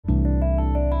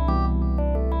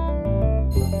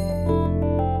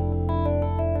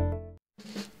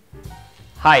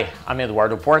Hi, I'm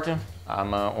Eduardo Porta.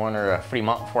 I'm owner of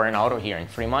Fremont Foreign Auto here in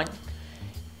Fremont,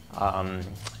 and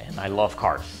I love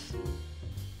cars.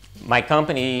 My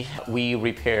company, we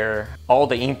repair all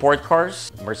the import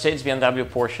cars, Mercedes, BMW,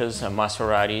 Porsches,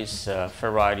 Maseratis,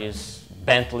 Ferraris,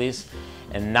 Bentleys,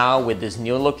 and now with this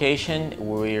new location,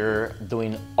 we're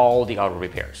doing all the auto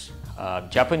repairs.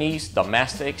 Japanese,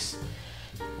 domestics,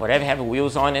 whatever have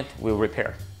wheels on it, we'll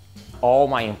repair. All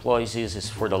my employees is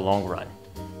for the long run.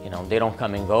 You know, they don't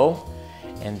come and go,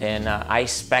 and then I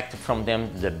expect from them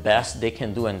the best they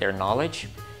can do in their knowledge.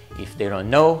 If they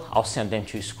don't know, I'll send them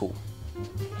to school.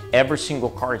 Every single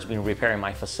car has been repaired in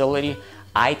my facility.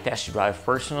 I test drive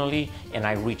personally and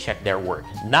I recheck their work.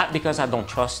 Not because I don't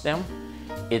trust them,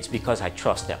 it's because I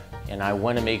trust them and I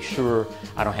want to make sure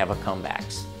I don't have a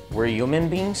comebacks. We're human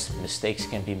beings, mistakes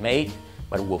can be made,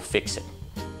 but we'll fix it.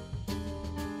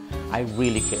 I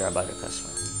really care about the customer.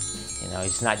 You know,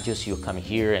 it's not just you come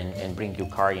here and bring your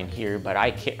car in here, but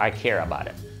I care about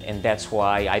it. And that's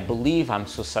why I believe I'm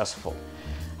successful.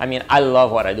 I mean, I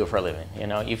love what I do for a living. You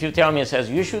know, if you tell me, it says,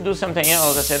 you should do something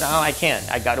else, I said, oh, I can't.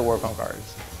 I got to work on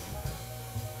cars.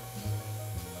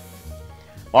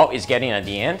 Well, it's getting at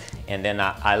the end, and then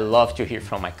I love to hear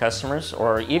from my customers,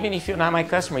 or even if you're not my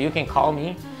customer, you can call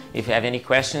me if you have any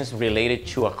questions related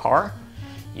to a car.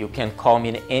 You can call me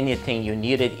in anything you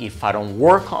needed. If I don't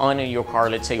work on your car,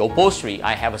 let's say upholstery,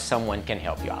 I have someone can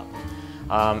help you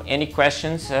out. Any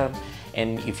questions?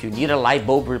 And if you need a light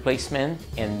bulb replacement,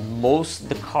 and most of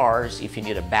the cars, if you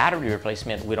need a battery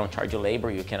replacement, we don't charge you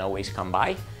labor. You can always come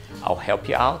by. I'll help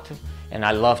you out. And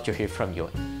I love to hear from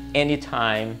you.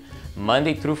 Anytime,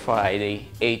 Monday through Friday,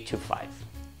 8 to 5.